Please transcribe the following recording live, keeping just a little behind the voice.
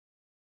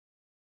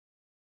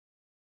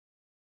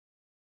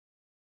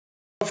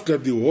After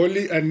the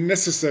wholly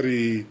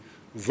unnecessary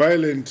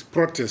violent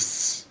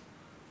protests,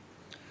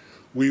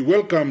 we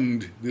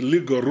welcomed the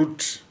legal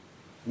route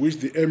which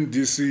the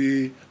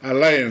MDC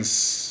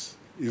alliance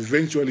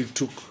eventually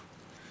took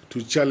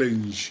to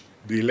challenge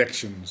the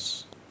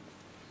elections.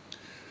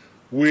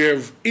 We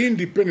have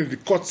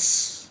independent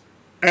courts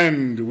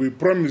and we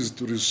promise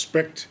to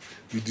respect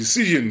the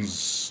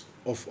decisions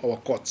of our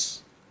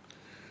courts.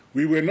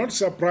 We were not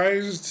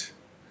surprised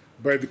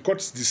by the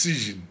court's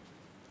decision.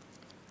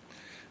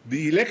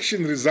 The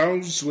election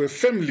results were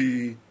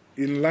firmly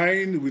in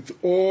line with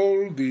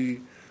all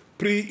the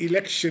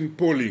pre-election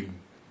polling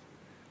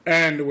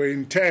and were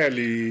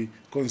entirely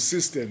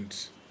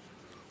consistent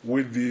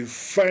with the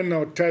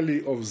final tally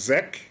of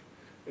ZEC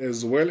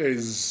as well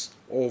as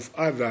of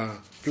other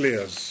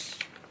players.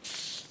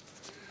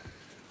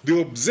 The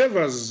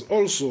observers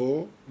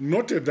also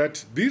noted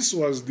that this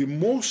was the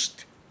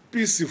most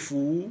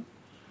peaceful,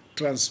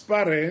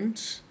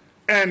 transparent,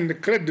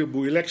 and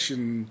credible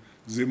election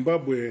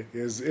Zimbabwe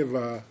has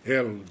ever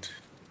held.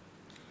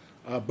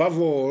 Above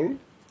all,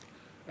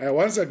 I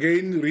once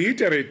again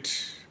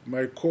reiterate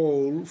my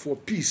call for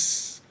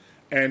peace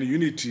and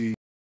unity